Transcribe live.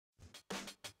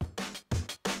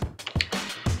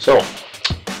So,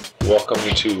 welcome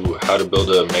to How to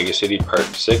Build a Megacity Part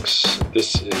 6.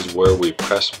 This is where we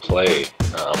press play.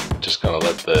 Just gonna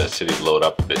let the city load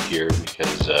up a bit here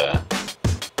because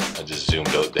I just zoomed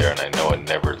out there and I know it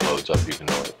never loads up even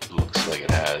though it looks like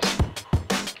it has.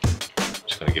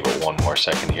 Just gonna give it one more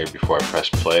second here before I press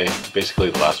play. Basically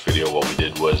the last video what we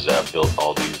did was build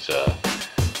all these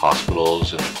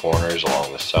hospitals in the corners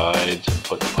along the sides,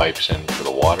 put the pipes in for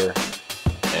the water,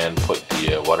 and put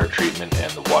the water treatment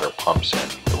and the water pumps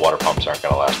in. The water pumps aren't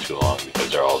going to last too long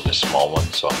because they're all just small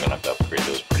ones, so I'm going to have to upgrade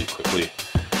those pretty quickly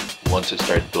once it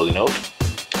starts building out.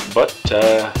 But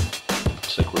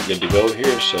looks like we're good to go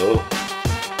here, so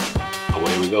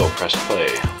away we go, press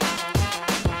play.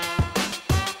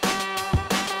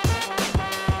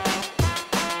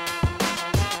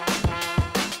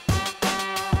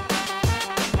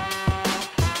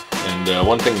 And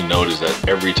one thing to note is that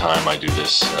every time I do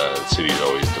this, the cities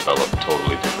always develop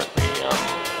totally differently.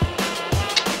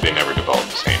 They never develop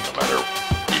the same, no matter,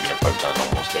 even if I've done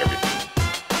almost everything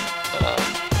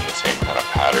in the same kind of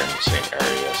pattern, same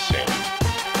area, same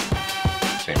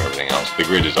everything else. The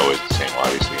grid is always the same,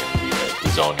 obviously, in the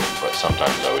zoning, but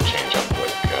sometimes I would change up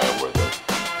like where the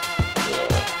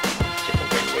different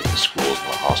things like the schools and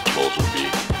the hospitals would be.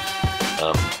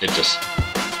 It just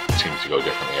seems to go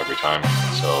differently every time.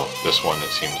 So this one, it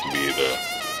seems to be the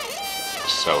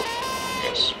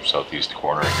southeast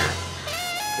corner here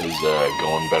is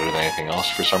going better than anything else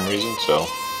for some reason, so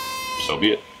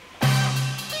be it.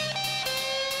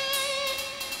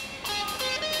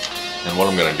 And what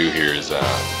I'm going to do here is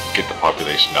get the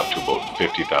population up to about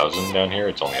 50,000 down here.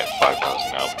 It's only at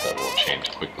 5,000 now, but that will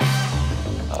change quickly.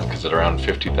 Because at around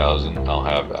 50,000 I'll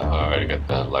have, I already got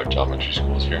the large elementary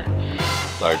schools here.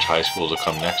 Large high schools will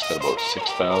come next at about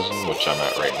 6,000, which I'm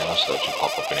at right now, so that should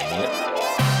pop up any minute.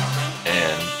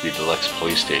 And the deluxe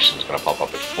police station is going to pop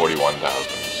up at 41,000.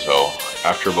 So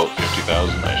after about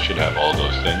 50,000 I should have all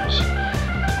those things,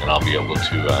 and I'll be able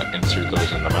to insert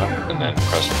those in the map and then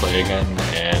press play again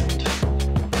and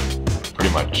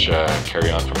pretty much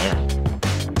carry on from there.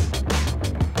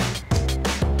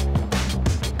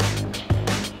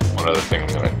 One other thing I'm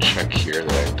going to check here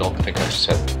that I don't think I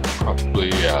set properly.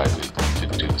 Yeah, I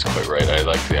didn't do this quite right. I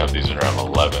like to have these at around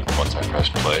 11 once I press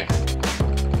play.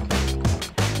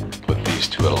 Put these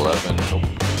two at 11. Nope.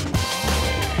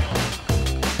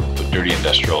 Put dirty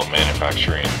industrial and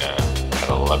manufacturing at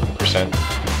 11%.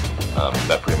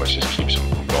 That pretty much just keeps them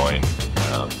from going,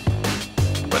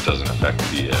 but doesn't affect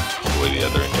the way the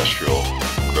other industrial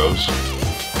grows.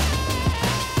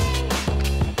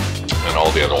 And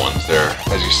all the other ones there,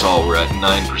 as you saw, we're at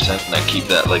 9%, and I keep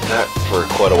that like that for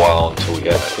quite a while until we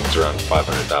get, I think it's around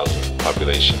 500,000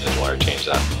 population is when I change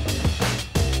that.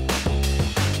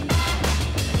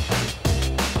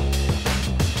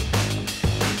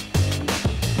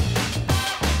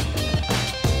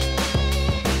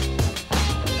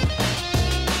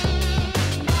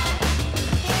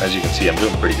 As you can see, I'm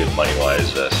doing pretty good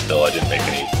money-wise still. I didn't make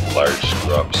any large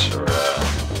screw-ups or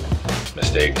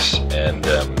mistakes, and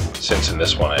since in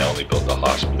this one I only built the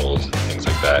hospitals and things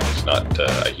like that, it's not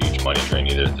a huge money drain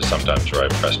either. There's sometimes where I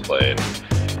press play and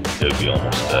it would be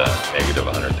almost negative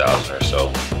 100,000 or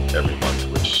so every month,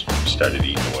 which started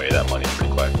eating away that money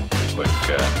pretty quick in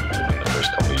the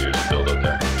first couple of years to build out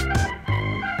there.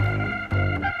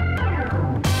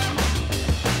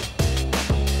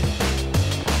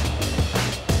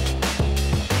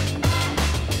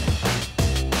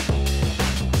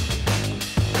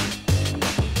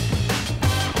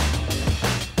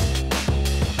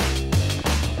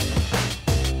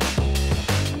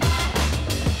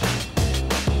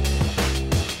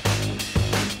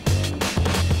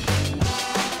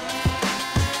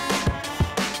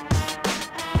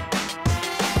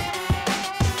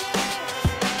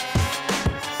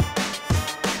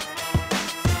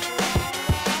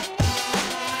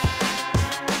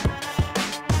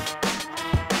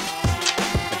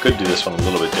 I could do this one a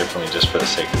little bit differently just for the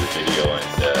sake of the video and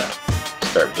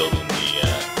start building the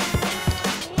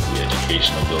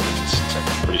educational buildings, since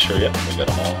I'm pretty sure, yep, we got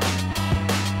them all.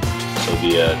 So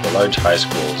the large high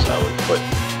schools I would put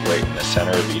right in the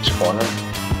center of each corner,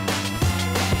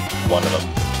 one of them,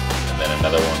 and then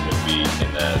another one would be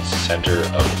in the center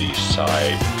of the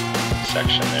side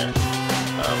section there.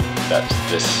 That's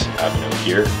this avenue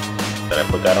here that I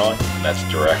put that on, and that's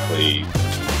directly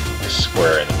the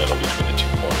square in the middle between the two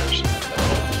corners. And then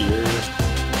over here,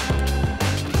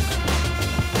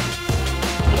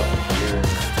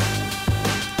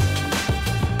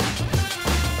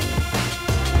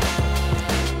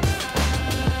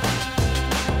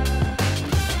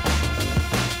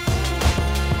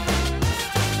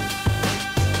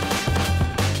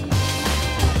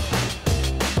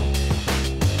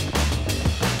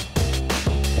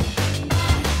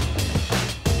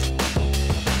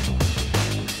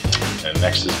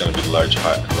 Next is going to be the large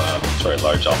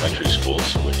elementary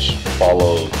schools, which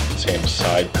follow the same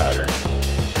side pattern,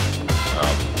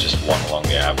 just one along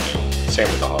the avenue. Same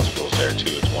with the hospitals there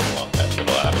too, it's one along that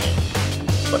middle avenue.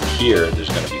 But here, there's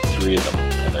going to be 3 of them,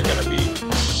 and they're going to be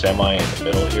semi in the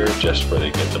middle here, just where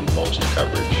they get the most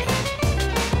coverage.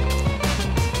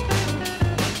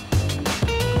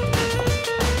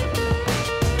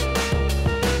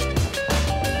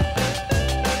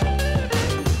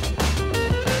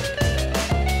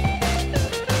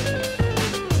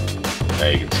 Now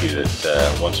you can see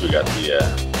that once we got the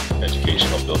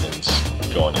educational buildings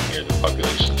going in here, the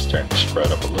population is starting to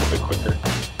spread up a little bit quicker.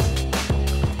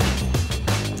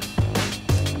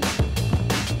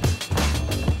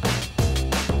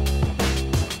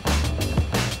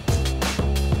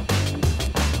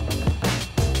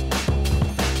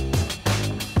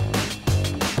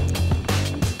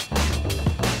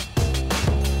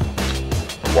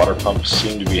 Water pumps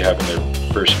seem to be having their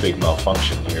first big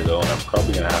malfunction here though, and I'm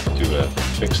probably going to have to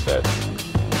fix that in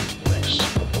the next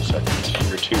couple seconds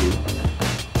here too,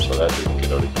 so that doesn't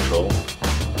get out of control,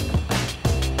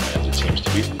 as it seems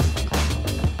to be.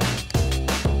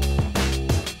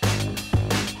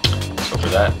 So for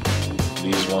that,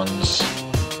 these ones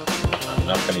I'm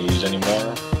not going to use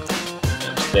anymore.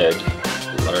 Instead,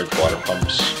 the large water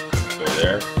pumps go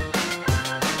there.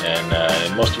 And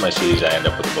in most of my cities I end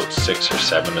up with about 6 or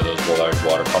 7 of those large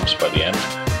water pumps by the end.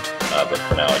 But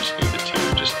for now I just need the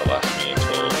 2 just to last me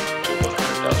until to about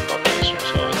 100,000 population or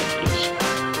so, I think it is.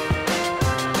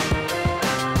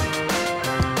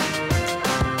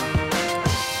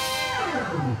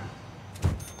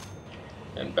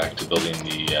 And back to building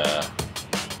the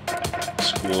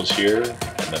schools here,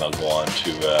 and then I'll go on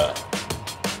to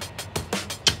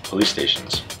police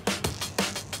stations.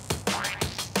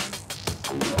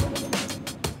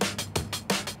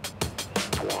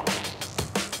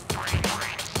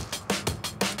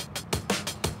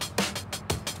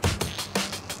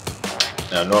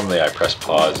 Now normally I press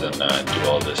pause and do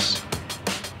all this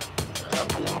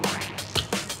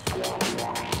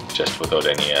just without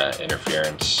any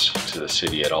interference to the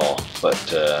city at all, but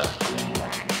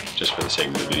just for the sake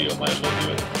of the video, might as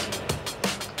well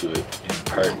do it in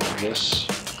part of this,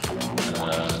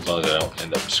 as long as I don't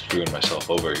end up screwing myself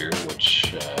over here,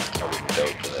 which I wouldn't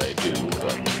doubt that I do,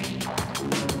 but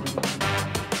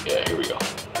yeah, here we go.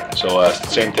 So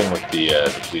same thing with the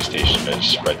police station, I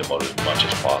just spread them out as much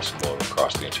as possible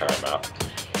across the entire map.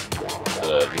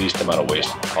 The least amount of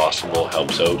waste possible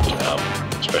helps out,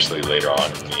 especially later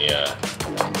on in the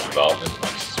development,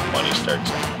 once money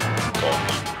starts going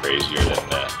even crazier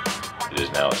than it is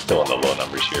now. It's still in the low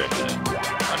numbers here, underneath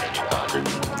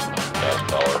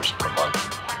 $100,000 per month.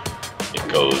 It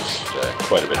goes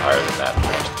quite a bit higher than that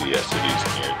once the city's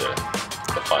near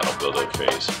the final build-out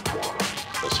phase.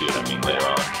 You'll see what I mean later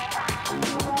on.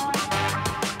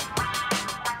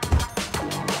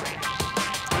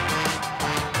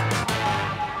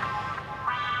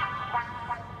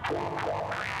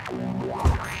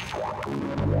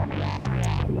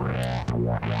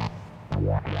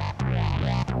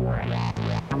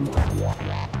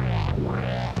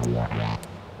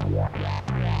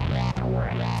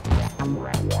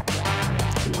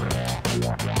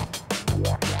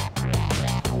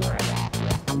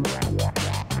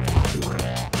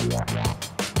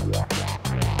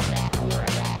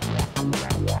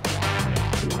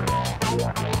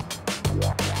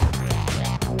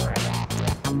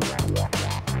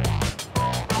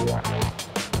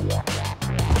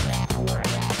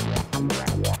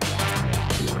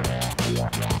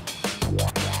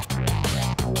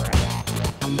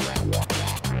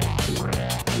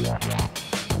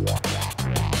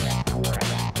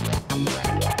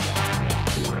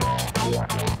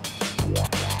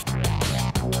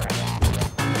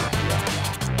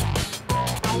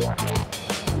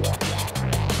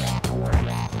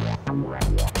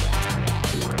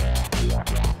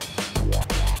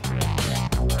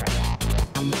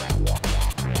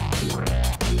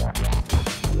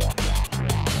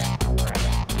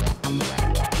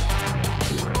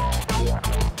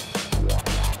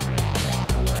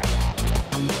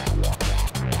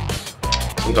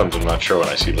 Sometimes I'm not sure when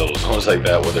I see little zones like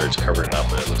that whether it's covered or not,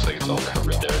 but it looks like it's all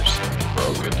covered there, so we're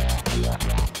all good.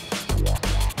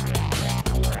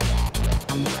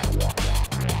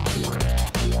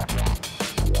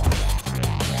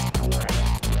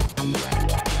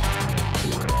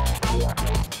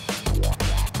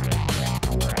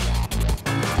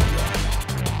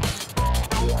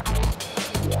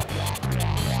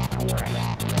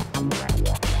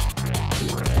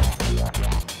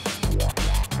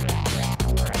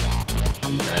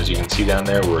 As you can see, see down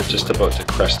there, we're just about to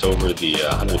crest over the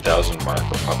 100,000 mark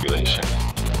of population,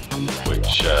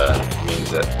 which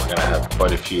means that we're going to have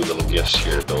quite a few little gifts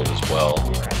here to build as well.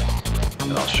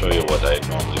 And I'll show you what I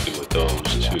normally do with those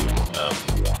too.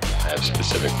 I have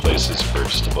specific places for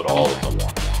just about all of them.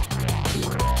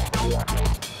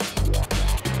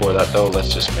 Before that though,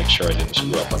 let's just make sure I didn't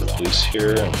screw up on the police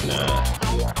here, and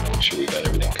make sure we got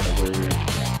everything covered.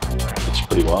 Looks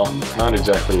pretty well. Not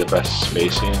exactly the best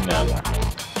spacing.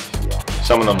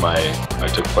 Some of them I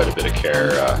took quite a bit of care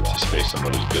to space them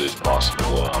out as good as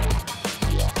possible.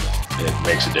 It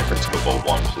makes a difference of about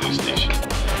one police station,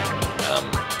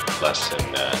 less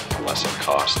in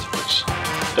cost, which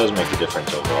does make a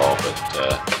difference overall.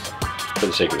 But for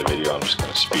the sake of the video, I'm just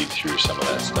going to speed through some of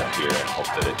that stuff here and hope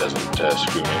that it doesn't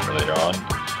screw me for later on.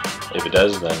 If it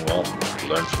does, then well,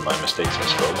 learn from my mistakes, I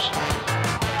suppose.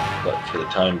 But for the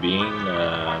time being,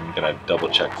 I'm going to double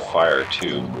check fire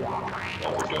too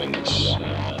while we're doing this.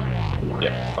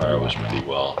 Yeah, fire was pretty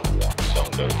well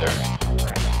zoned out there.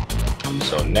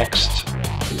 So next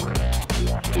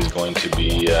is going to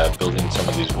be building some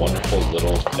of these wonderful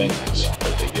little things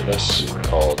that they give us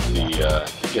called the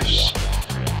gifts.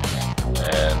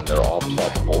 And they're all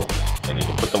ploppable, and you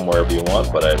can put them wherever you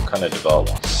want, but I've kind of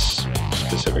developed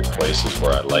specific places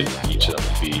where I like each of them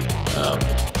to be.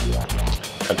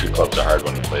 Country club's a hard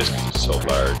one to place because it's so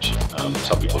large.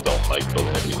 Some people don't like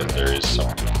building it because there is some,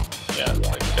 yeah,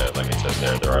 like it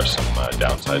says there are some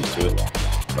downsides to it,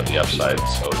 but the upsides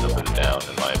outnumber the down,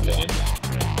 in my opinion.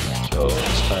 So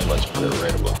this time let's put it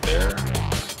right about there.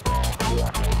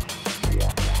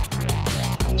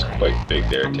 It's quite big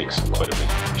there, it takes quite a big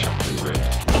chunk of grid.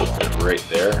 Put it right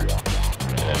there,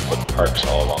 and then put parks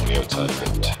all along the outside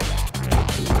of it.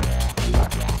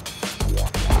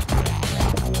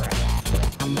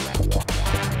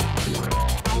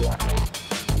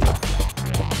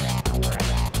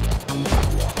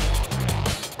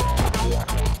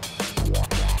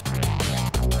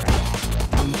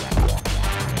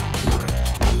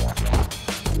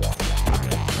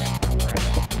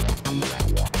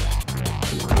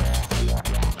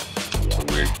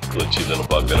 Glitchy little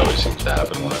bug that always seems to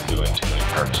happen when I'm doing too many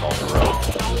parks all in a row.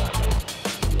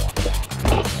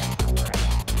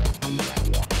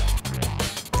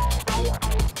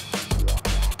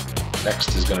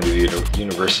 Next is going to be the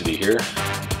university here,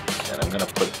 and I'm going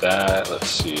to put that,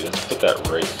 let's put that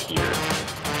right here.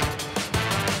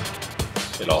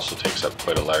 It also takes up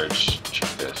quite a large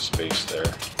chunk of space there.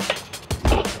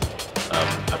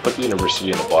 I put the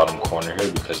university in the bottom corner here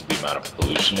because of the amount of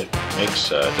pollution it makes.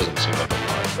 It doesn't seem like a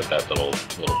lot, but that little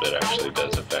bit actually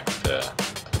does affect it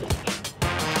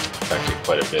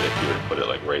quite a bit. If you were to put it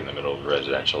like right in the middle of the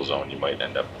residential zone, you might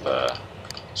end up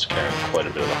scaring quite a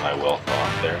bit of the high wealth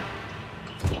off there.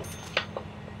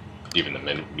 Even the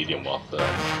medium wealth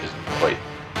isn't quite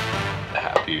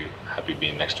happy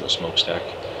being next to a smokestack.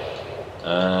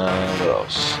 What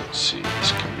else? Let's see.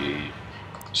 This can be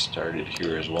started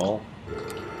here as well.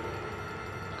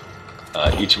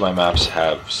 Each of my maps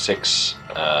have 6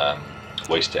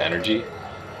 waste to energy,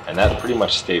 and that pretty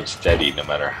much stayed steady no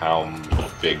matter how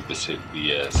big the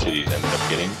cities ended up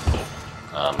getting.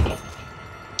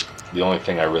 The only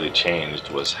thing I really changed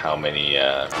was how many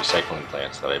recycling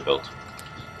plants that I built.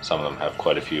 Some of them have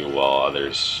quite a few, while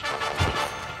others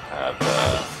have,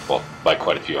 well, by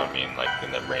quite a few I mean like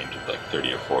in the range of like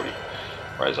 30 or 40,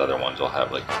 whereas other ones will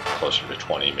have like closer to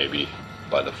 20 maybe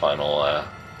by the final,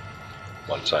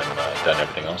 once I'm done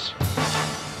everything else.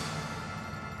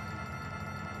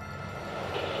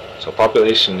 So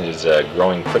population is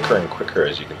growing quicker and quicker,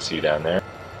 as you can see down there.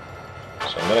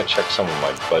 So I'm going to check some of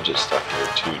my budget stuff here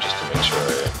too, just to make sure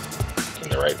I'm in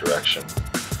the right direction.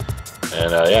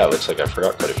 And yeah, it looks like I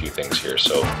forgot quite a few things here.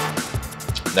 So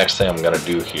next thing I'm going to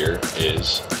do here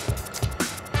is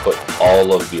put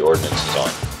all of the ordinances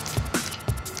on,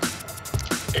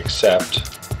 except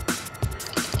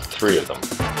 3 of them.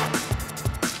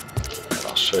 And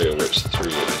I'll show you which 3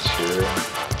 it is here.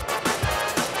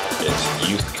 It's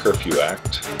Youth Curfew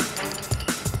Act,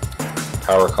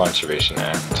 Power Conservation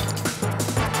Act,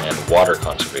 and Water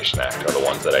Conservation Act are the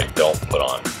ones that I don't put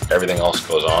on. Everything else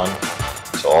goes on.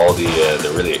 So all the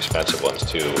really expensive ones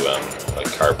too, like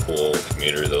carpool,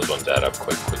 commuter, those ones add up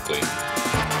quite quickly.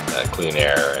 Clean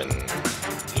Air and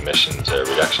Emissions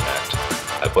Reduction Act,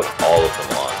 I put all of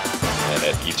them on, and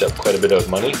it eats up quite a bit of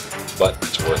money, but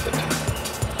it's worth it.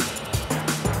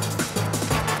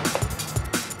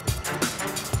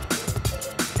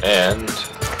 And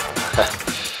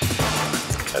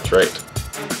that's right,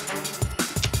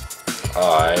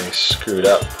 I screwed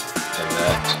up in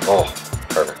that. Oh,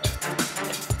 perfect.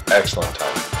 Excellent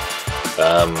time.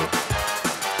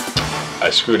 I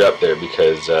screwed up there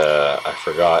because I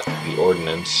forgot the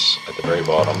ordinance at the very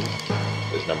bottom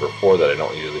is number 4 that I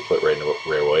don't usually put right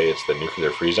away. It's the nuclear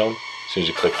free zone. As soon as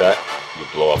you click that, you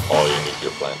blow up all your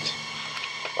nuclear plants.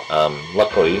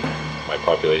 Luckily, my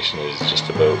population is just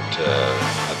about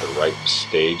at the ripe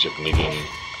stage of needing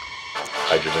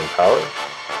hydrogen power,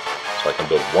 so I can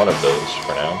build one of those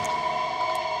for now.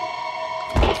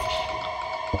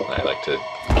 I like to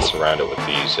surround it with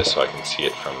these just so I can see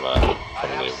it from the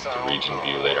region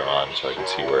view later on, so I can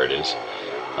see where it is.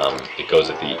 It goes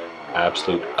at the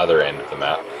absolute other end of the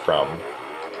map from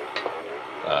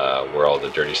where all the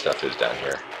dirty stuff is down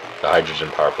here. The hydrogen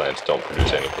power plants don't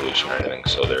produce any pollution or anything,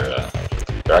 so they're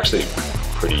actually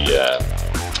pretty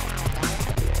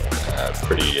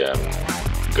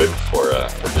good for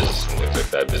business and things like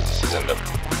that. Businesses end up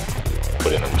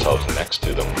putting themselves next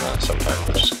to them sometimes,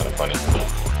 which is kind of funny.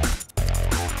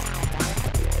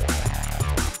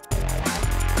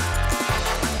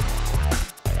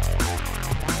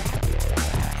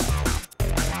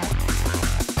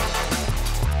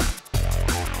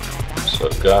 So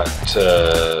I've got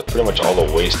pretty much all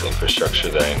the waste infrastructure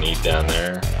that I need down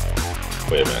there.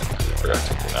 Wait a minute, I forgot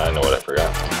something. I know what I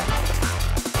forgot.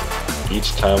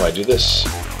 Each time I do this,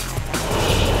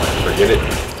 I forget it.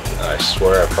 I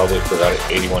swear I probably forgot it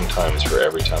 81 times for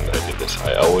every time that I did this.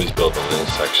 I always build a little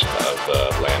section of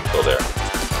landfill there.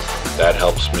 That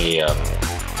helps me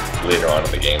later on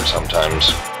in the game.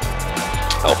 Sometimes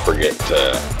I'll forget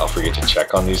to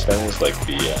check on these things, like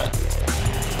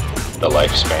the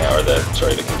lifespan, or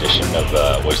the condition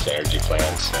of waste energy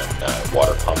plants and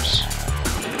water pumps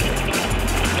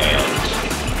and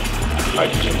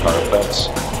hydrogen power plants.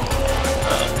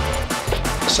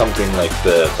 Something like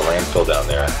the landfill down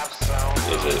there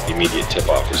is an immediate tip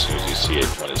off as soon as you see it.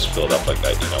 When it's filled up like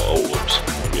that, you know, oh whoops,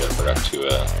 maybe I forgot to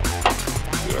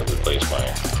replace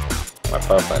my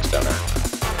power plants down there.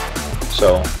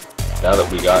 So now that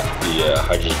we got the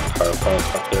hydrogen power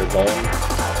plant up there going,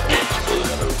 let's build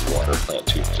another water plant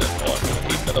too, because I know I'm going to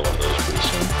need another one of those pretty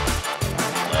soon.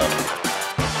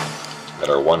 That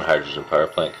our one hydrogen power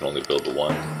plant can only build the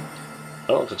one. I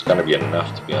don't know if it's going to be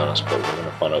enough, to be honest, but we're going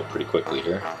to find out pretty quickly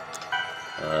here.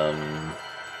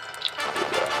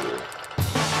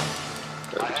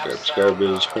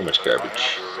 Garbage, pretty much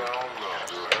garbage.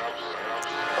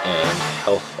 And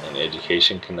health and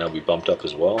education can now be bumped up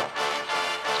as well.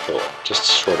 So just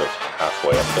sort of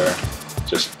halfway up there,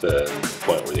 just the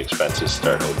point where the expenses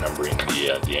start outnumbering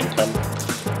the income.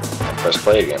 And press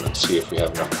play again and see if we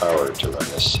have enough power to run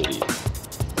this city.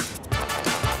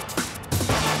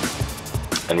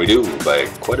 And we do, by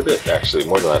quite a bit actually,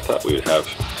 more than I thought we would have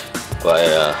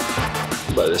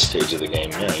by this stage of the game.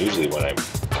 Yeah, usually when I'm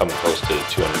coming close to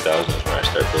 200,000 is when I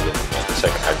start building the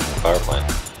second hydrogen power plant.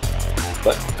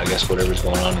 But I guess whatever's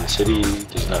going on in the city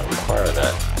does not require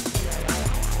that.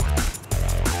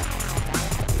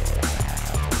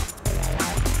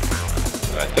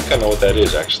 I think I know what that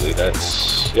is actually.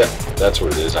 That's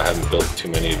what it is. I haven't built too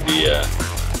many of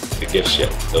the gifts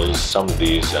yet. Some of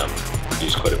these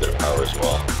use quite a bit of power as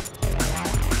well.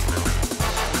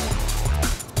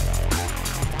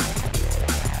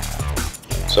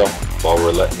 So while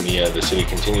we're letting the city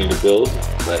continue to build,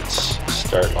 let's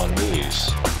start on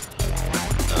these.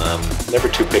 Never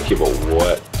too picky about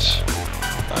what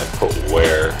I put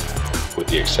where, with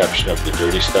the exception of the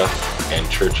dirty stuff and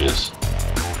churches.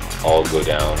 All go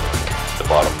down the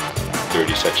bottom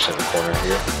dirty section in the corner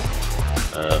here.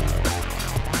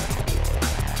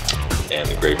 And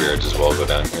the graveyards as well go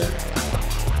down here.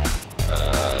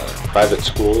 Private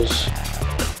schools,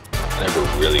 I never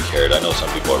really cared. I know some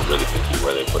people are really picky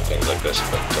where they put things like this,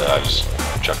 but I just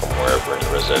chuck them wherever in the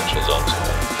residential zone. So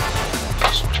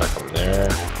just chuck them there.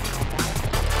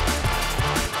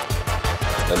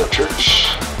 Another church.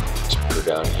 Let's put her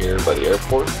down here by the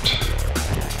airport.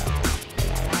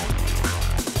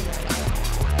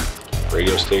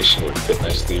 Radio station would fit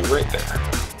nicely right there.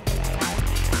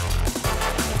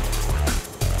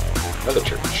 Another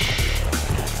church.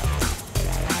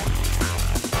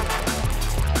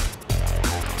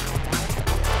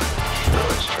 Sure,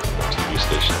 let's check the TV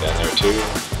station down there too.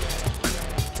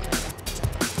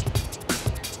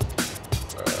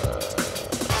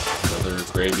 Another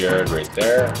graveyard right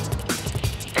there.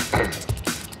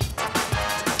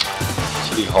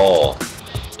 City Hall.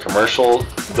 Commercial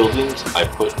buildings I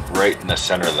put right in the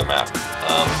center of the map.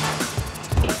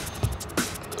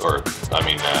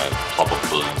 Public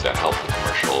buildings that help the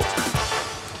commercial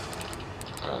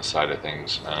side of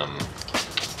things,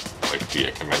 like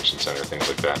the convention center, things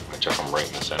like that. I chuck them right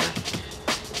in the center.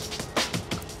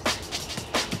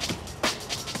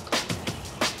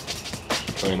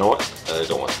 Oh, you know what? I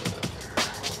don't want that there.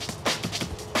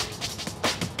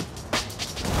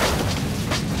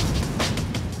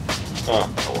 Oh,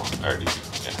 I already,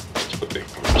 yeah, let's put the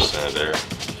conversion center there.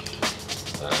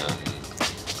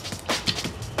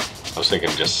 I was thinking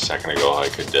just a second ago I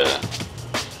could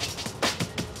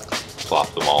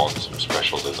plop them all in some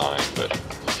special design, but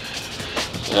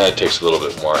it takes a little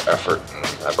bit more effort. And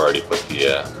I've already put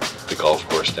the golf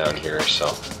course down here, so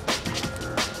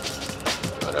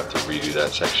I'd have to redo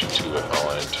that section too if I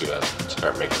wanted to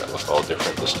start making it look all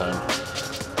different this time.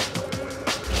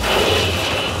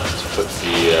 Let's put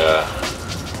the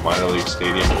minor league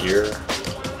stadium here,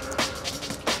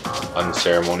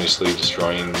 unceremoniously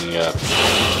destroying the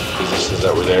businesses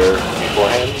that were there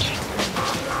beforehand.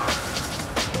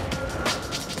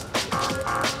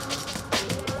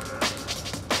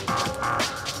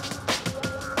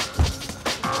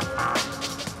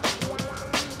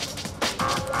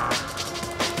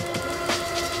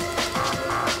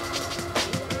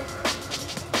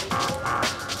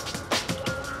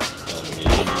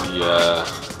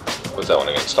 What's that one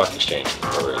again? Stock Exchange.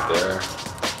 Go right there.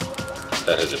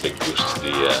 That has a big boost to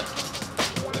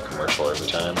the commercial every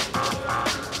time.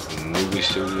 Movie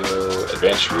studio,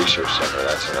 Advanced Research Center.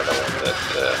 That's another one that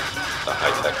the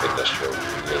high-tech industrial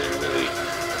really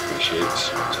appreciates.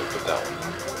 Once I put that one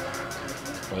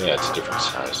in. Oh yeah, it's a different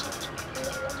size.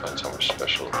 Find something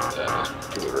special about that. Let's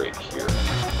do it right here.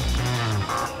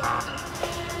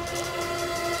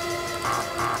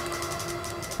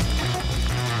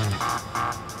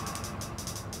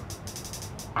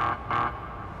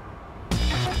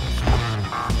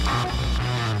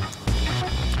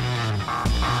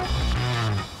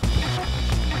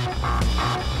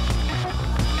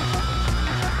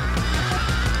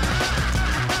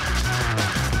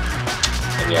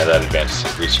 And yeah, that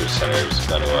Advanced Research Center is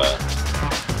going to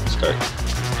start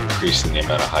increasing the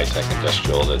amount of high-tech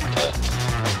industrial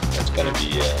that's going to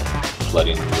be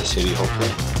flooding the city,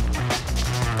 hopefully.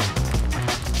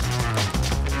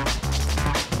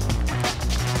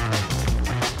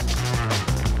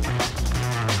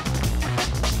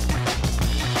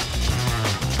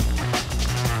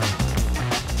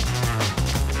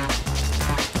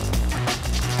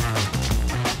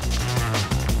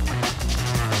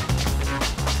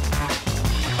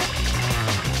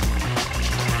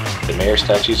 The mayor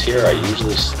statues here I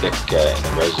usually stick in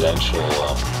the residential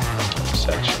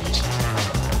sections.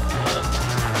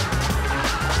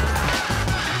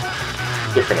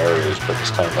 Different areas, but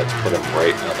this time let's put them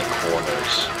right on the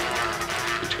corners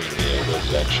between the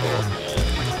residential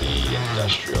and the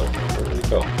industrial. Where did it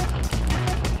go?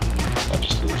 I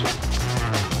just lose it.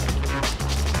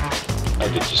 I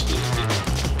did just lose it, didn't I?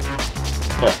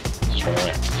 Yeah, just went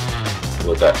away.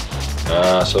 What about that?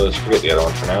 So let's forget the other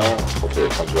one for now. Hopefully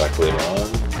it comes back later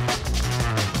on.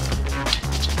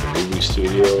 The movie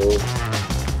studio.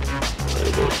 Right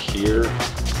about here.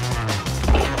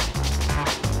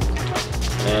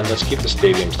 And let's keep the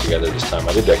stadiums together this time.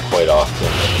 I did that quite often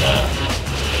in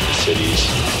the cities.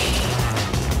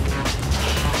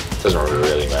 Doesn't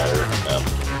really matter.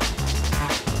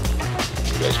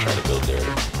 You guys trying to build there.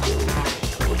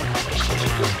 I still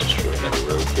need to destroy another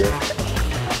road here.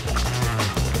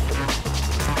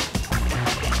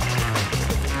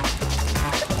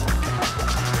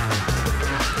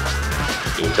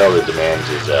 You can tell the demand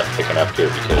is picking up here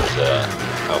because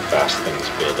how fast things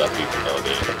build up, even though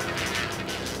they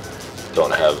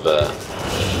don't have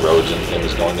roads and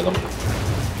things going to them.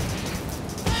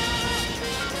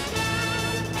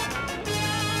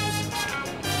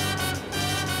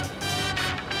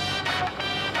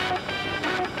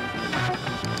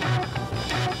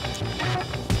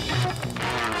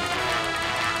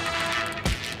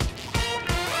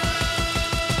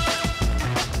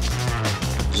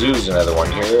 Zoo's another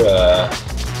one here.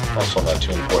 Also not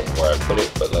too important where I put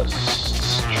it, but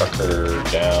let's chuck her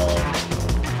down.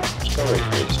 Let's go right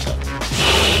here this time.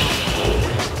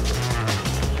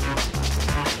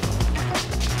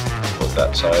 About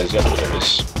that size. Yep, there it is.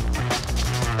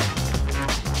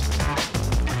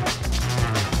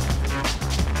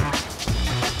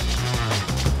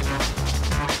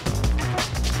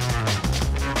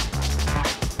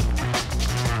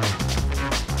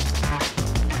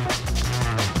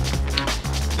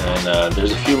 And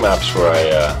there's a few maps where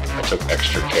I took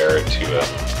extra care to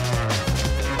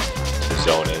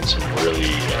zone in some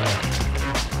really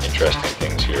interesting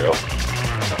things here. Oh, I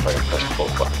don't know if I can press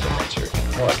both buttons at once here.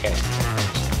 Oh, I can.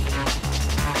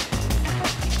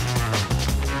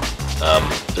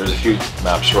 There's a few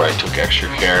maps where I took extra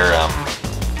care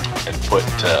and put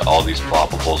all these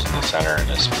ploppables in the center in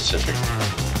a specific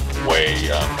way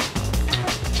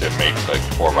to make like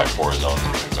 4x4 zones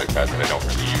and things like that I don't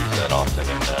really use that often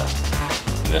in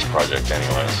this project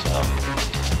anyways.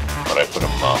 But I put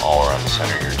them all around the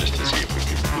center here just to see if we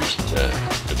could boost just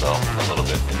develop a little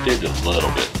bit. It did a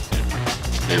little bit.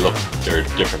 They're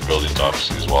different buildings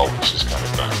obviously as well, which is kind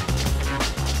of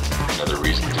another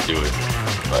reason to do it.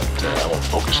 But I won't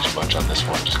focus too much on this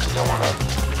one just because I want to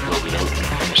build it out and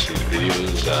finish these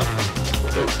videos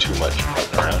without too much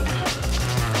putting around.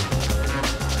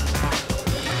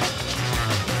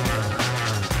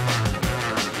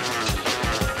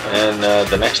 And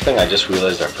the next thing I just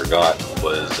realized I forgot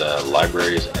was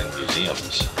libraries and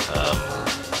museums.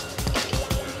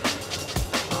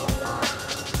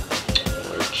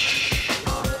 Which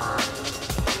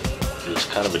is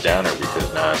kind of a downer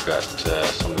because now I've got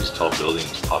some of these tall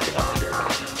buildings popping up here.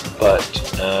 But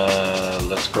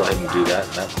let's go ahead and do that,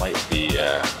 and that might be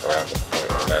around the point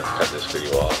where I'm going to cut this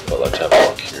video off. But let's have a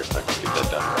look here if I can get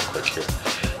that done real quick here.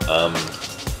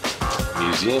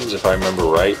 Museums, if I remember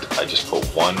right, I just put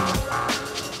one,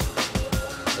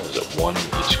 what was it, one in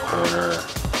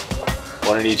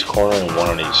each corner and one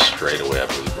on each straightaway, I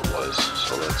believe it was.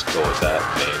 So let's go with that.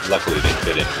 Luckily they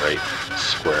fit in right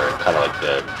square, kind of like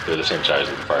they're the same size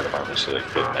as the fire department, so they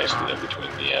fit nicely in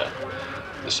between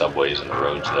the subways and the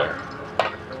roads there.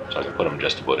 So I can put them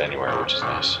just about anywhere, which is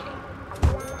nice.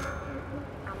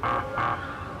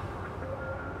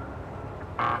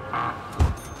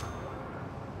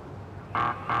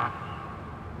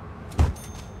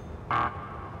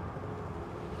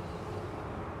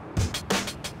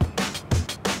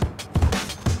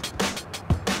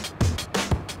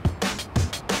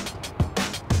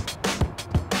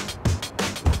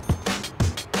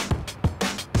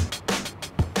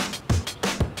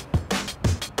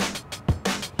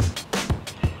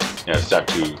 Yeah, it's not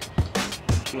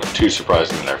too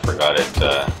surprising that I forgot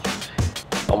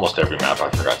it. Almost every map I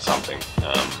forgot something.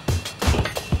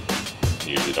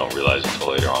 Usually don't realize it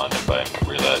until later on, if I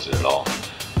realize it at all.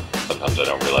 Sometimes I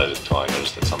don't realize it until I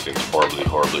notice that something's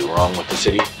horribly wrong with the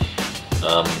city.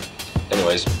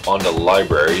 Anyways, on to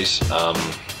libraries.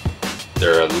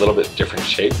 They're a little bit different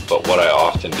shape, but what I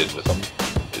often did with them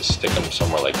is stick them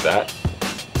somewhere like that,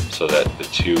 so that the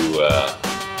two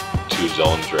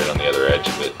zones right on the other edge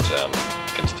of it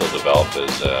can still develop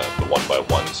as the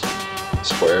 1x1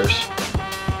 squares.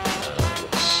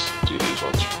 Let's do these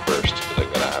ones first because I'm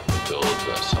gonna have to build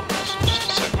something else in just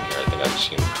a second here. I think I've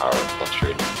seen power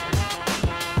fluctuating here.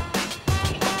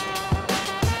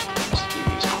 Let's do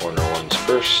these corner ones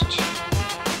first.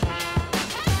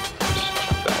 Just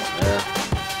chuck that one there.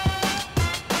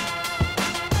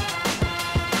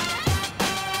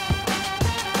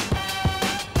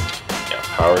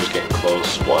 Power's getting close,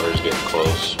 water's getting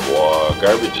close,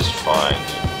 garbage is fine,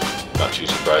 not too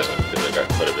surprising because I got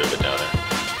quite a bit of it down there.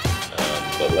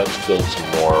 But let's build some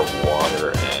more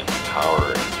water and power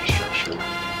infrastructure.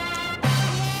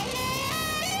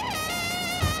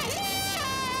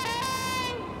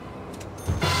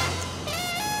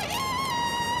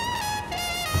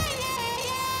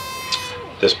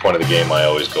 At this point of the game I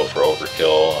always go for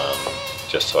overkill.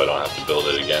 Just so I don't have to build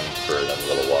it again for another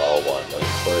little while I'm waiting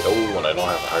for it. Oh, and I don't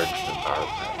have hydrogen power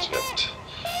plants yet.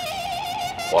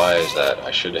 Why is that?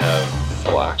 I should have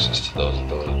full access to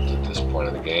those at this point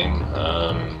of the game.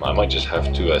 I might just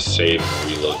have to save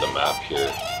and reload the map here.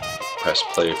 Press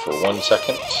play for 1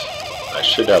 second. I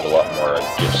should have a lot more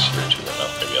gifts here too, or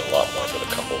not maybe a lot more, but a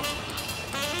couple.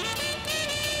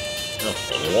 No,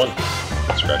 only one.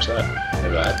 Scratch that.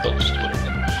 Maybe I have built just what it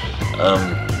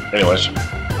did. Anyways.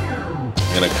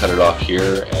 I'm going to cut it off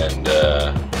here, and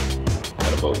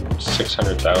at about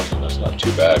 600,000, that's not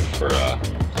too bad for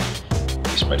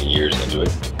this many years into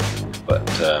it. But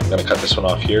I'm going to cut this one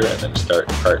off here and then start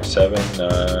part 7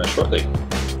 shortly.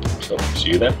 So see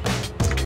you then.